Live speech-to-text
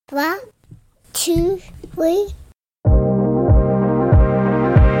One, two, three.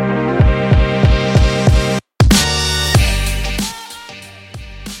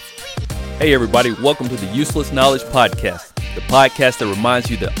 Hey everybody, welcome to the Useless Knowledge Podcast, the podcast that reminds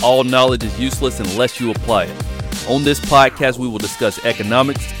you that all knowledge is useless unless you apply it. On this podcast, we will discuss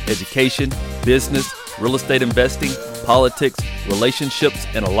economics, education, business, real estate investing, politics, relationships,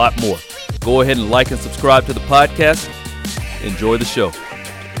 and a lot more. Go ahead and like and subscribe to the podcast. Enjoy the show.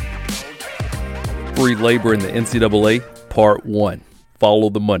 Free labor in the NCAA, Part 1.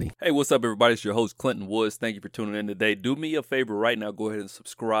 Follow the money. Hey, what's up, everybody? It's your host, Clinton Woods. Thank you for tuning in today. Do me a favor right now. Go ahead and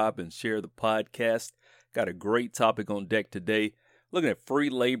subscribe and share the podcast. Got a great topic on deck today. Looking at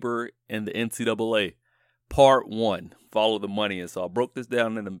free labor in the NCAA, Part 1. Follow the money. And so I broke this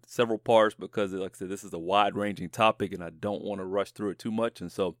down into several parts because, like I said, this is a wide-ranging topic and I don't want to rush through it too much.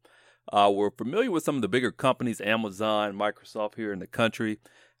 And so we're familiar with some of the bigger companies, Amazon, Microsoft here in the country,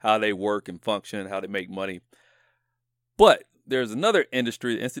 how they work and function, how they make money. But there's another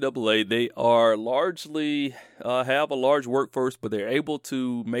industry, the NCAA. They are largely have a large workforce, but they're able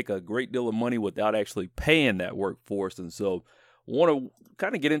to make a great deal of money without actually paying that workforce. And so I want to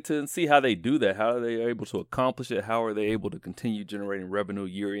kind of get into and see how they do that. How are they able to accomplish it? How are they able to continue generating revenue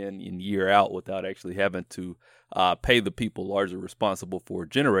year in and year out without actually having to pay the people largely responsible for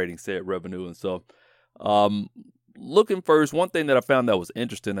generating said revenue? And so looking first, one thing that I found that was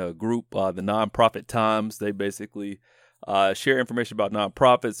interesting, a group, the Nonprofit Times, they basically share information about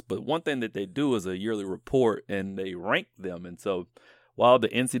nonprofits, but one thing that they do is a yearly report and they rank them. And so while the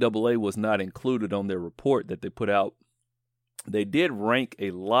NCAA was not included on their report that they put out, they did rank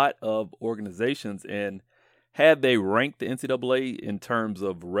a lot of organizations. And had they ranked the NCAA in terms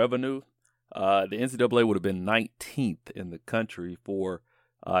of revenue, the NCAA would have been 19th in the country for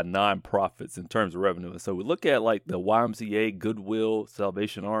nonprofits in terms of revenue. And so we look at like the YMCA, Goodwill,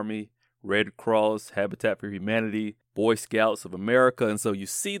 Salvation Army, Red Cross, Habitat for Humanity, Boy Scouts of America. And so you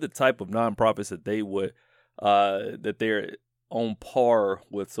see the type of nonprofits that they would, that they're on par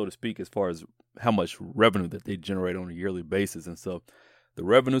with, so to speak, as far as how much revenue that they generate on a yearly basis. And so the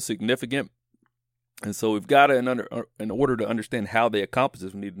revenue is significant. And so we've got to, in order to understand how they accomplish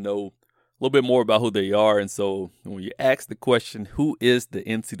this, we need to know a little bit more about who they are. And so when you ask the question, who is the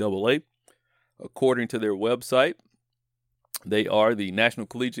NCAA? According to their website, they are the National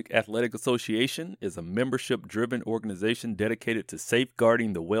Collegiate Athletic Association, is a membership-driven organization dedicated to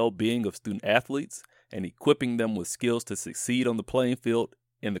safeguarding the well-being of student athletes and equipping them with skills to succeed on the playing field,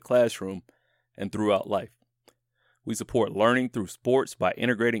 in the classroom, and throughout life. We support learning through sports by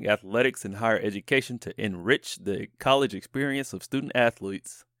integrating athletics and higher education to enrich the college experience of student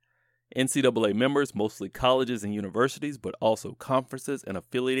athletes. NCAA members, mostly colleges and universities, but also conferences and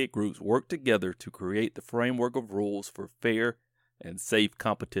affiliated groups, work together to create the framework of rules for fair and safe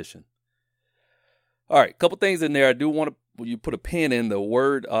competition. All right, a couple things in there. I do want to, you put a pin in the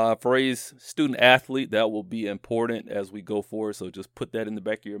word, phrase, student athlete. That will be important as we go forward. So just put that in the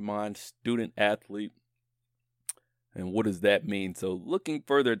back of your mind, student athlete. And what does that mean? So looking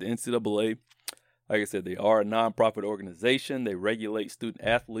further at the NCAA, like I said, they are a nonprofit organization. They regulate student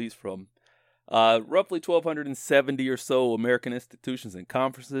athletes from roughly 1,270 or so American institutions and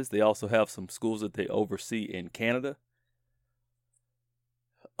conferences. They also have some schools that they oversee in Canada.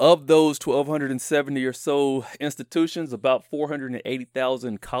 Of those 1,270 or so institutions, about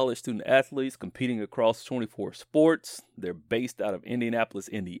 480,000 college student athletes competing across 24 sports. They're based out of Indianapolis,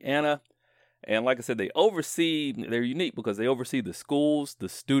 Indiana. And like I said, they're unique because they oversee the schools, the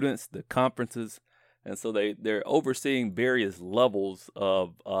students, the conferences. And so they're overseeing various levels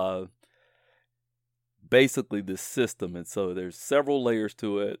of basically the system. And so there's several layers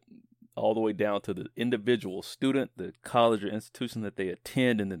to it, all the way down to the individual student, the college or institution that they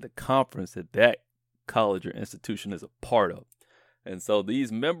attend, and then the conference that college or institution is a part of. And so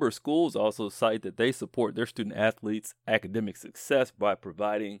these member schools also cite that they support their student athletes' academic success by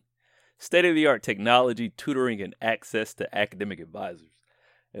providing state-of-the-art technology, tutoring, and access to academic advisors.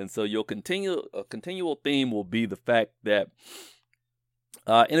 And so a continual theme will be the fact that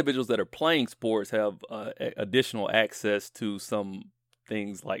individuals that are playing sports have additional access to some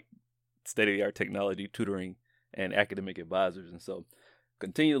things like state-of-the-art technology, tutoring, and academic advisors. And so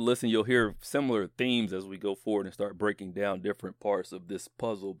continue to listen. You'll hear similar themes as we go forward and start breaking down different parts of this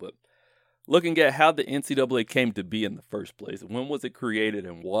puzzle. But looking at how the NCAA came to be in the first place, when was it created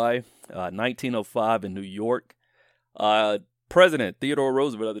and why? 1905 in New York. President Theodore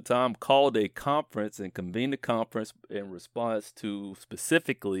Roosevelt at the time called a conference and convened a conference in response to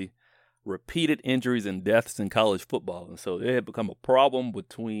specifically repeated injuries and deaths in college football. And so it had become a problem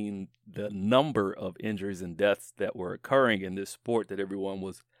between the number of injuries and deaths that were occurring in this sport that everyone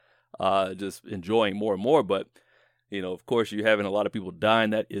was just enjoying more and more. But, of course, you're having a lot of people dying.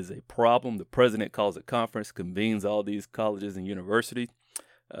 That is a problem. The president calls a conference, convenes all these colleges and universities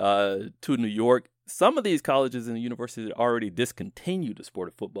to New York. Some of these colleges and universities already discontinued the sport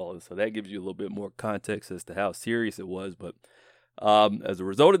of football, and so that gives you a little bit more context as to how serious it was. But as a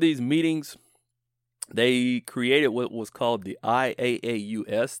result of these meetings, they created what was called the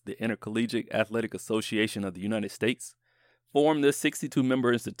IAAUS, the Intercollegiate Athletic Association of the United States, formed this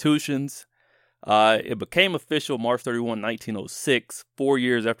 62-member institutions. It became official March 31, 1906. 4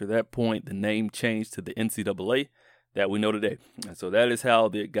 years after that point, the name changed to the NCAA that we know today. And so that is how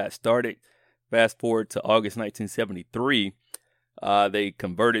it got started. Fast forward to August 1973, they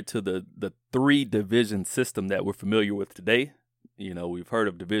converted to the three-division system that we're familiar with today. We've heard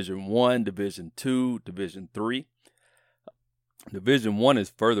of Division I, Division II, Division III. Division I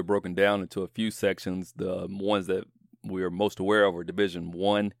is further broken down into a few sections. The ones that we are most aware of are Division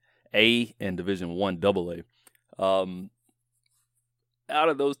I-A and Division I-AA. Out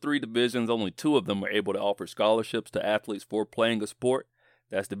of those three divisions, only two of them are able to offer scholarships to athletes for playing a sport.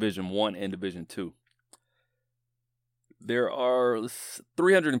 That's Division I and Division II. There are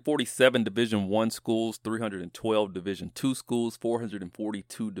 347 Division I schools, 312 Division II schools,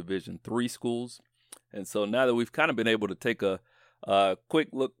 442 Division III schools. And so now that we've kind of been able to take a quick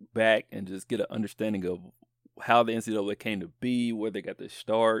look back and just get an understanding of how the NCAA came to be, where they got their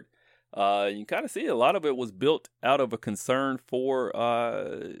start, you kind of see a lot of it was built out of a concern for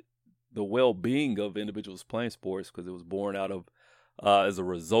the well-being of individuals playing sports, because it was born out of as a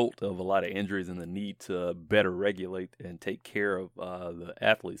result of a lot of injuries and the need to better regulate and take care of the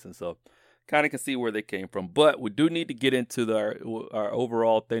athletes. And so kind of can see where they came from. But we do need to get into our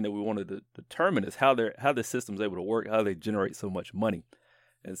overall thing that we wanted to determine is how the system's able to work, how they generate so much money.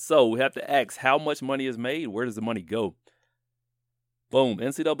 And so we have to ask, how much money is made? Where does the money go? Boom,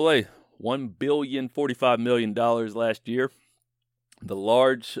 NCAA, $1.045 billion last year. The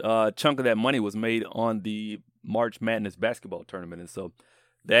large chunk of that money was made on the March Madness basketball tournament. And so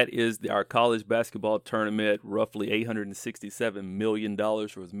that is our college basketball tournament. Roughly $867 million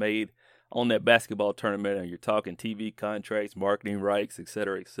was made on that basketball tournament. And you're talking TV contracts, marketing rights, et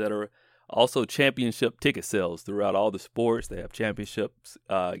cetera, et cetera. Also championship ticket sales throughout all the sports. They have championships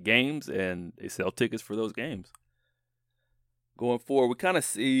games, and they sell tickets for those games. Going forward, we kind of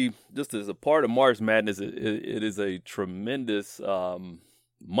see, just as a part of March Madness, it is a tremendous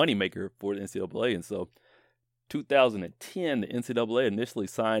moneymaker for the NCAA. And so 2010, the NCAA initially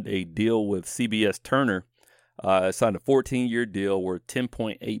signed a deal with CBS Turner, signed a 14-year deal worth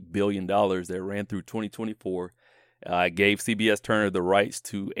 $10.8 billion that ran through 2024. Gave CBS Turner the rights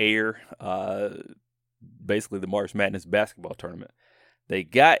to air basically the March Madness basketball tournament. They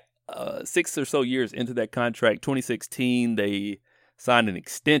got 6 or so years into that contract. 2016, they signed an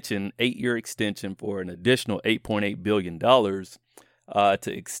extension, 8-year extension for an additional $8.8 billion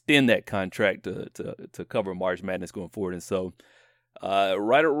to extend that contract to cover March Madness going forward. And so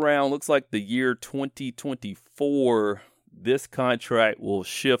right around, looks like the year 2024, this contract will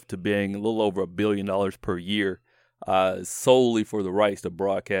shift to being a little over $1 billion per year, solely for the rights to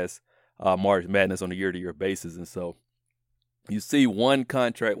broadcast March Madness on a year-to-year basis. And so you see one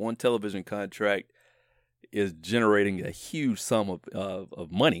television contract is generating a huge sum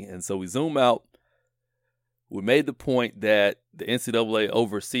of money. And so we zoom out. We made the point that the NCAA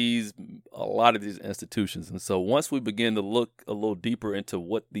oversees a lot of these institutions. And so once we begin to look a little deeper into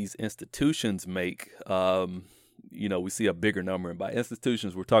what these institutions make, we see a bigger number. And by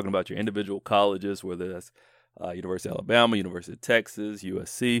institutions, we're talking about your individual colleges, whether that's University of Alabama, University of Texas,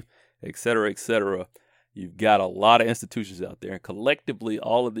 USC, et cetera, et cetera. You've got a lot of institutions out there. And collectively,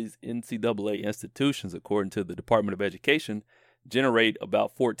 all of these NCAA institutions, according to the Department of Education, generate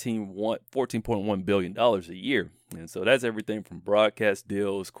about $14.1 billion a year. And so that's everything from broadcast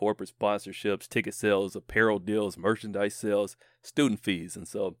deals, corporate sponsorships, ticket sales, apparel deals, merchandise sales, student fees. And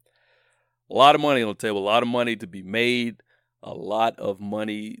so a lot of money on the table, a lot of money to be made, a lot of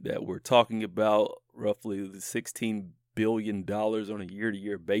money that we're talking about, roughly $16 billion on a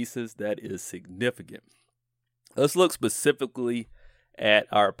year-to-year basis. That is significant. Let's look specifically at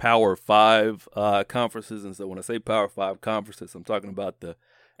our Power 5 conferences. And so when I say Power 5 conferences, I'm talking about the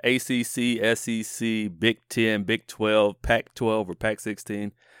ACC, SEC, Big 10, Big 12, Pac-12, or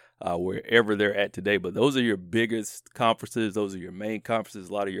Pac-16, wherever they're at today. But those are your biggest conferences. Those are your main conferences.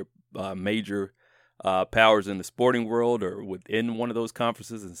 A lot of your major powers in the sporting world are within one of those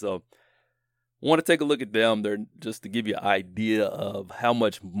conferences. And so I want to take a look at them. They're just to give you an idea of how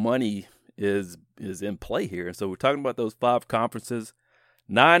much money is in play here. And so we're talking about those 5 conferences.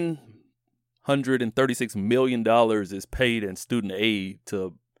 $936 million is paid in student aid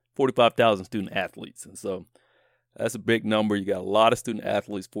to 45,000 student athletes. And so that's a big number. You got a lot of student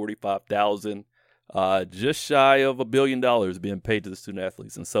athletes, 45,000, just shy of $1 billion being paid to the student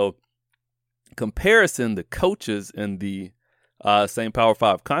athletes. And so comparison, the coaches in the same Power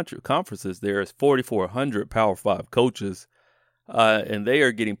 5 conferences, there's 4,400 Power 5 coaches, and they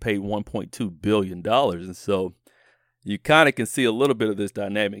are getting paid $1.2 billion. And so you kind of can see a little bit of this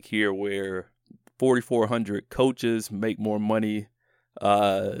dynamic here where 4,400 coaches make more money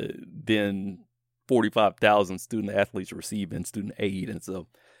than 45,000 student athletes receive in student aid. And so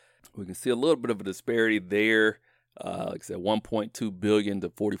we can see a little bit of a disparity there. Like I said, $1.2 billion to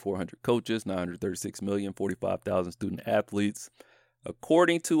 4,400 coaches, $936 million, 45,000 student athletes.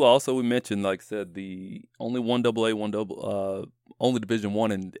 According to, also we mentioned, like I said, the only only Division I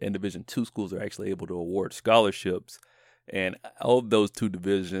and Division II schools are actually able to award scholarships. And of those two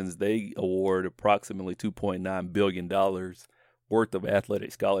divisions, they award approximately $2.9 billion worth of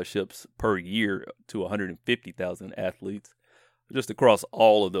athletic scholarships per year to 150,000 athletes, just across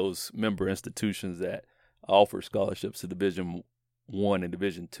all of those member institutions that offer scholarships to Division I and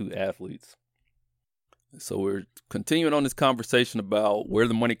Division II athletes. So we're continuing on this conversation about where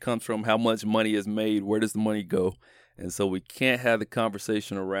the money comes from, how much money is made, where does the money go. And so we can't have the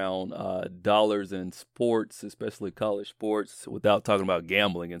conversation around dollars in sports, especially college sports, without talking about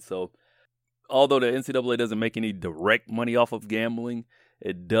gambling. And so although the NCAA doesn't make any direct money off of gambling,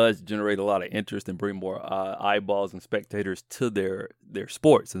 it does generate a lot of interest and bring more eyeballs and spectators to their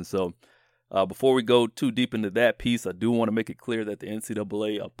sports. And so before we go too deep into that piece, I do want to make it clear that the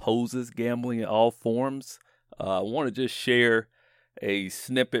NCAA opposes gambling in all forms. I want to just share a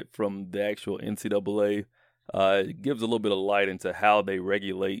snippet from the actual NCAA. It gives a little bit of light into how they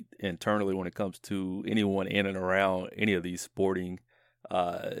regulate internally when it comes to anyone in and around any of these sporting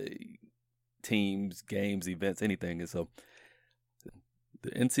teams, games, events, anything. And so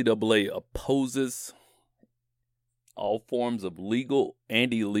the NCAA opposes all forms of legal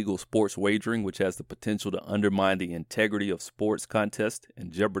and illegal sports wagering, which has the potential to undermine the integrity of sports contests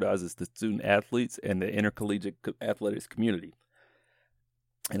and jeopardizes the student athletes and the intercollegiate athletics community.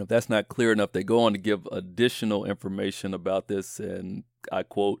 And if that's not clear enough, they go on to give additional information about this. And I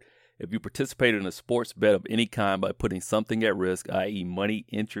quote, "If you participate in a sports bet of any kind by putting something at risk, i.e. money,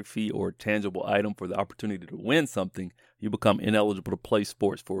 entry fee, or tangible item for the opportunity to win something, you become ineligible to play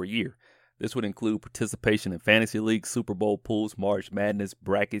sports for a year. This would include participation in fantasy leagues, Super Bowl pools, March Madness,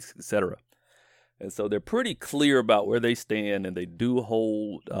 brackets, etc." And so they're pretty clear about where they stand, and they do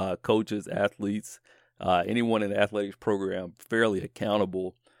hold coaches, athletes, anyone in the athletics program fairly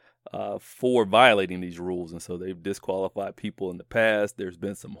accountable for violating these rules. And so they've disqualified people in the past. There's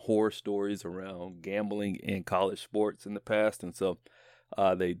been some horror stories around gambling in college sports in the past. And so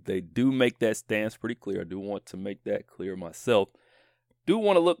they do make that stance pretty clear. I do want to make that clear myself. Do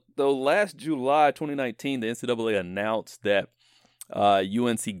want to look, though, last July 2019, the NCAA announced that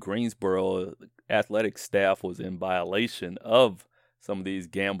UNC Greensboro athletic staff was in violation of some of these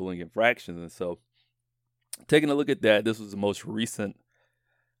gambling infractions. And so taking a look at that, this was the most recent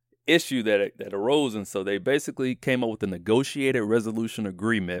issue that arose. And so they basically came up with a negotiated resolution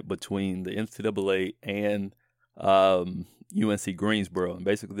agreement between the NCAA and UNC Greensboro. And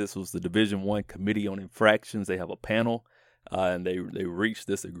basically this was the Division I Committee on Infractions. They have a panel. And they reached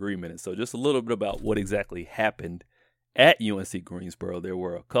this agreement. And so just a little bit about what exactly happened at UNC Greensboro. There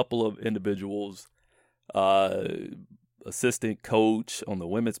were a couple of individuals, assistant coach on the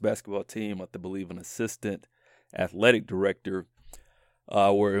women's basketball team, I believe an assistant athletic director,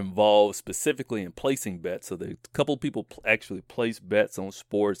 were involved specifically in placing bets. So a couple of people actually placed bets on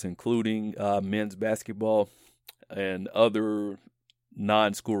sports, including men's basketball and other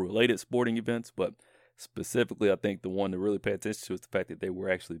non-school related sporting events. But specifically, I think the one to really pay attention to is the fact that they were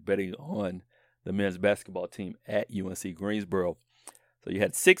actually betting on the men's basketball team at UNC Greensboro. So you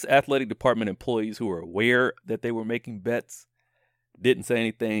had 6 athletic department employees who were aware that they were making bets, didn't say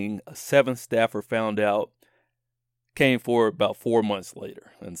anything. A 7th staffer found out, came forward about 4 months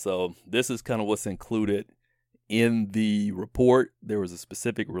later. And so this is kind of what's included in the report. There was a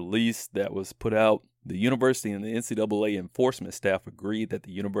specific release that was put out. The university and the NCAA enforcement staff agreed that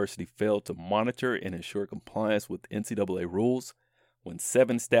the university failed to monitor and ensure compliance with NCAA rules when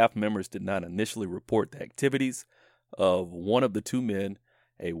 7 staff members did not initially report the activities of one of the 2 men,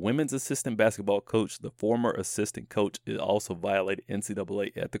 a women's assistant basketball coach. The former assistant coach also violated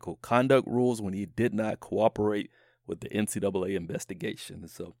NCAA ethical conduct rules when he did not cooperate with the NCAA investigation.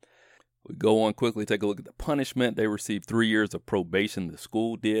 So we go on quickly, take a look at the punishment. They received 3 years of probation, the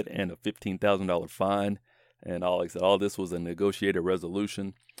school did, and a $15,000 fine. And like I said, all this was a negotiated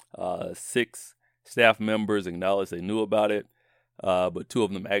resolution. 6 staff members acknowledged they knew about it. but 2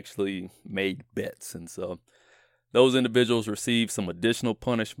 of them actually made bets. And so those individuals received some additional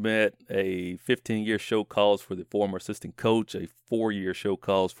punishment, a 15-year show cause for the former assistant coach, a 4-year show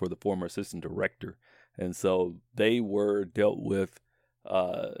cause for the former assistant director. And so they were dealt with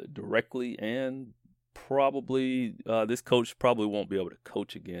directly, and probably this coach probably won't be able to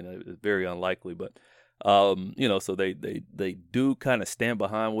coach again. It's very unlikely, but so they do kind of stand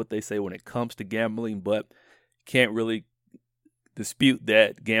behind what they say when it comes to gambling, but can't really dispute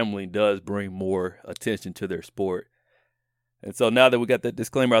that gambling does bring more attention to their sport. And so now that we got that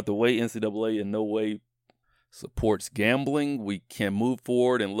disclaimer out the way, NCAA in no way supports gambling. We can move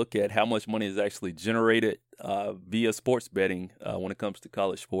forward and look at how much money is actually generated via sports betting when it comes to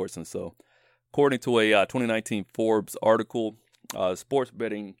college sports. And so according to a 2019 Forbes article, sports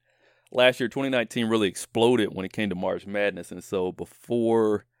betting last year, 2019, really exploded when it came to March Madness. And so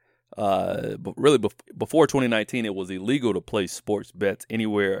before 2019, it was illegal to place sports bets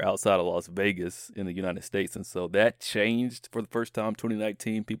anywhere outside of Las Vegas in the United States. And so that changed for the first time.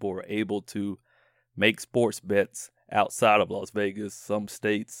 2019, people were able to make sports bets outside of Las Vegas. Some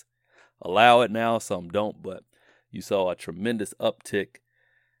states allow it now, some don't, but you saw a tremendous uptick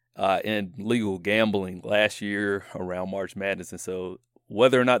in legal gambling last year around March Madness. And so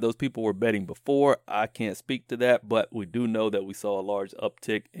whether or not those people were betting before, I can't speak to that, but we do know that we saw a large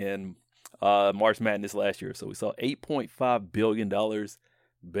uptick in March Madness last year. So we saw $8.5 billion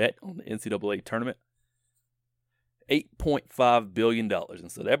bet on the NCAA tournament. $8.5 billion.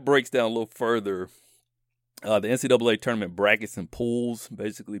 And so that breaks down a little further. The NCAA tournament brackets and pools.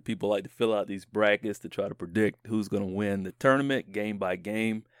 Basically, people like to fill out these brackets to try to predict who's going to win the tournament game by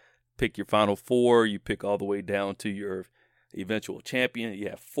game. Pick your Final Four. You pick all the way down to your eventual champion. You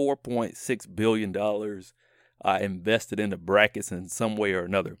have $4.6 billion invested in the brackets in some way or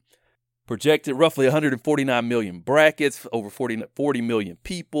another. Projected roughly 149 million brackets, over 40 million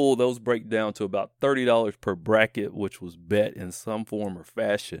people. Those break down to about $30 per bracket, which was bet in some form or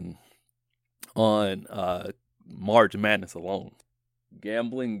fashion on March Madness alone.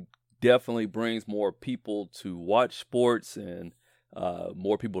 Gambling definitely brings more people to watch sports, and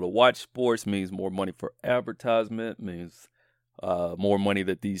more people to watch sports means more money for advertisement, means more money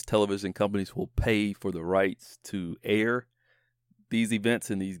that these television companies will pay for the rights to air these events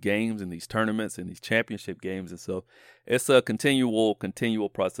and these games and these tournaments and these championship games. And so it's a continual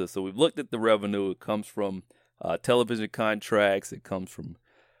process. So we've looked at the revenue. It comes from television contracts. It comes from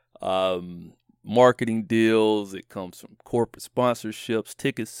marketing deals. It comes from corporate sponsorships,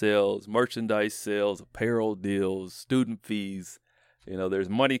 ticket sales, merchandise sales, apparel deals, student fees. There's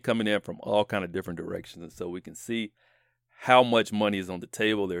money coming in from all kind of different directions. And so we can see how much money is on the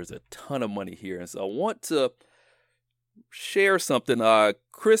table. There's a ton of money here. And so I want to share something.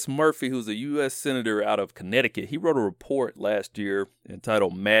 Chris Murphy, who's a U.S. Senator out of Connecticut, he wrote a report last year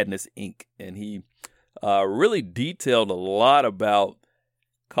entitled Madness, Inc., and he really detailed a lot about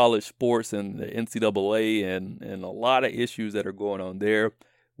college sports and the NCAA and a lot of issues that are going on there.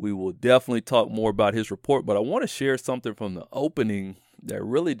 We will definitely talk more about his report, but I want to share something from the opening that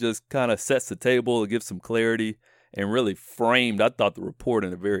really just kind of sets the table, gives some clarity, and really framed, I thought, the report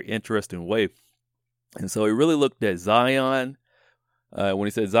in a very interesting way. And so he really looked at Zion. When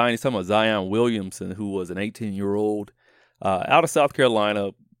he said Zion, he's talking about Zion Williamson, who was an 18-year-old out of South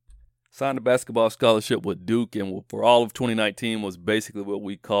Carolina, signed a basketball scholarship with Duke, and for all of 2019 was basically what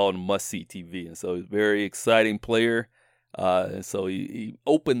we called must-see TV. And so he's a very exciting player. And so he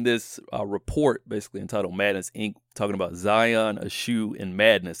opened this report basically entitled Madness, Inc., talking about Zion, a shoe, and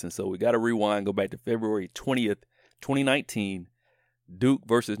madness. And so we got to rewind, go back to February 20th, 2019. Duke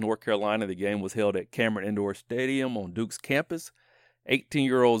versus North Carolina. The game was held at Cameron Indoor Stadium on Duke's campus.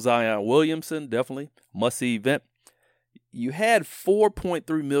 18-year-old Zion Williamson, definitely must-see event. You had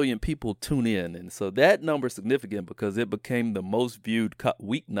 4.3 million people tune in, and so that number is significant because it became the most viewed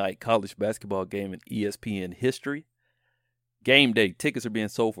weeknight college basketball game in ESPN history. Game day tickets are being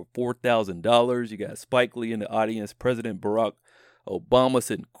sold for $4,000. You got Spike Lee in the audience, President Barack Obama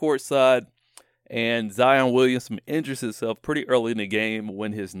sitting courtside. And Zion Williamson injures himself pretty early in the game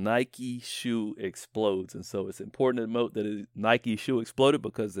when his Nike shoe explodes. And so it's important to note that his Nike shoe exploded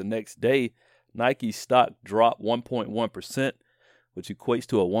because the next day, Nike stock dropped 1.1%, which equates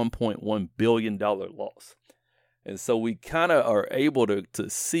to a $1.1 billion loss. And so we kind of are able to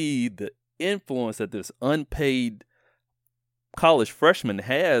see the influence that this unpaid college freshman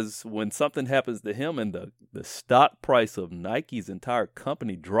has when something happens to him and the stock price of Nike's entire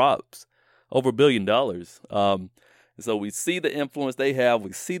company drops over $1 billion. So we see the influence they have.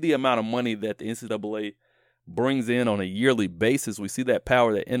 We see the amount of money that the NCAA brings in on a yearly basis. We see that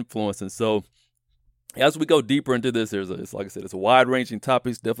power, that influence. And so As we go deeper into this, it's like I said, it's a wide-ranging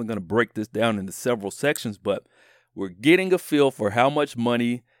topic. It's definitely going to break this down into several sections, but we're getting a feel for how much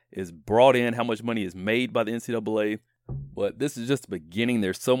money is brought in, how much money is made by the NCAA. But this is just the beginning.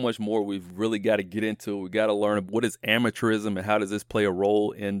 There's so much more we've really got to get into. We got to learn what is amateurism and how does this play a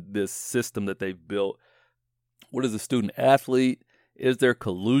role in this system that they've built. What is a student athlete? Is there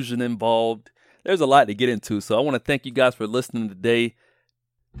collusion involved? There's a lot to get into. So I want to thank you guys for listening today.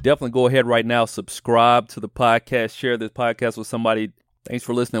 Definitely go ahead right now, subscribe to the podcast, share this podcast with somebody. Thanks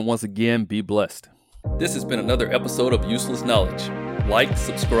for listening once again. Be blessed. This has been another episode of Useless Knowledge. Like,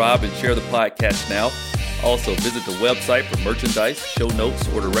 subscribe, and share the podcast now. Also, visit the website for merchandise, show notes,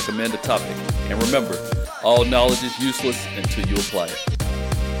 or to recommend a topic. And remember, all knowledge is useless until you apply it.